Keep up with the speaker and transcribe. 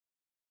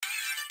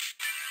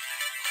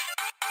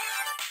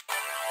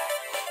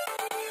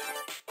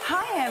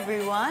Hi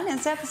everyone,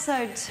 it's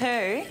episode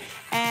 2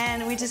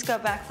 and we just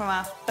got back from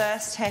our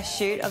first test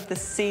shoot of the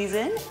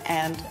season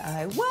and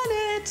I won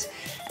it!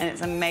 And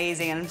it's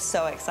amazing and I'm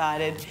so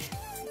excited.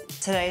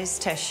 Today's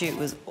test shoot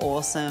was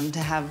awesome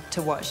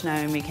to watch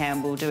Naomi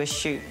Campbell do a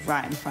shoot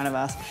right in front of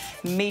us,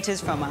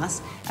 meters from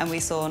us, and we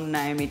saw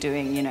Naomi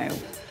doing, you know,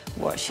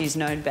 what she's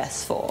known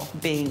best for,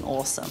 being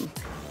awesome.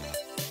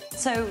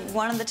 So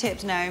one of the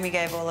tips Naomi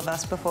gave all of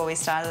us before we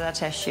started our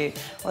test shoot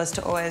was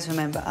to always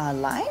remember our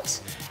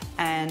light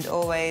and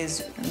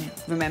always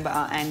remember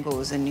our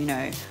angles and, you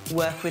know,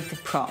 work with the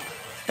prop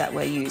that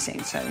we're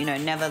using. So, you know,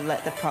 never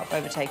let the prop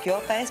overtake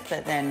your face,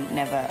 but then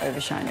never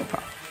overshine your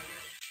prop.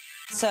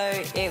 So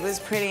it was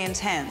pretty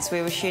intense.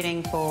 We were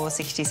shooting for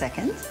 60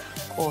 seconds,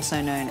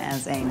 also known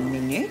as a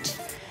minute.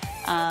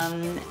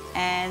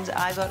 And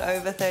I got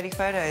over 30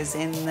 photos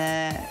in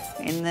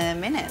the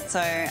minute. So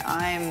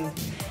I'm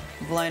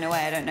blown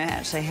away. I don't know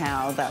actually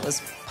how that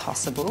was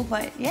possible,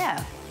 but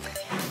yeah,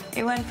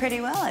 it went pretty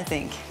well, I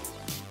think.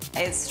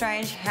 It's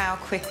strange how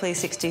quickly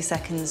 60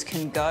 seconds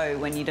can go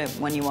when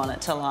you want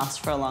it to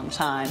last for a long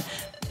time.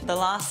 The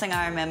last thing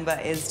I remember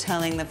is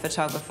telling the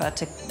photographer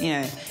to, you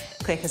know,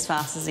 click as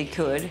fast as he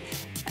could.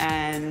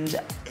 And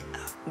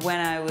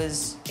when I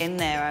was in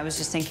there, I was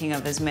just thinking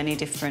of as many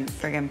different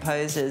friggin'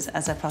 poses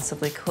as I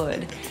possibly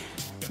could.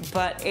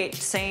 But it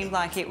seemed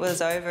like it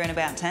was over in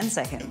about 10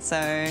 seconds.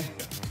 So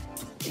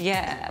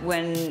yeah,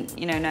 when,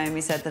 you know,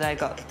 Naomi said that I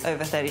got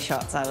over 30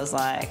 shots, I was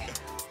like,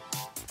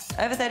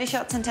 over 30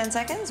 shots in 10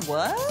 seconds?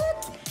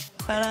 What?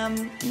 But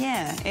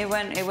yeah, it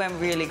went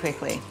really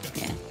quickly,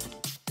 yeah.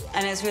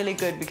 And it's really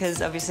good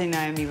because obviously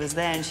Naomi was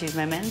there and she's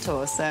my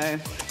mentor, so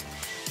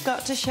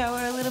got to show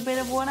her a little bit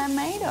of what I'm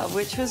made of,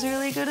 which was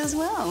really good as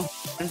well.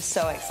 I'm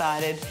so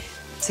excited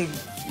to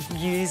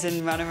use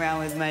and run around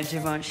with my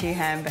Givenchy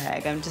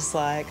handbag. I'm just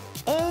like,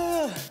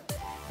 oh,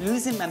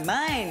 losing my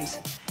mind.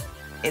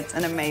 It's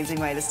an amazing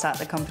way to start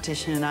the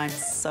competition and I'm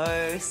so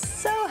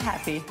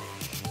happy.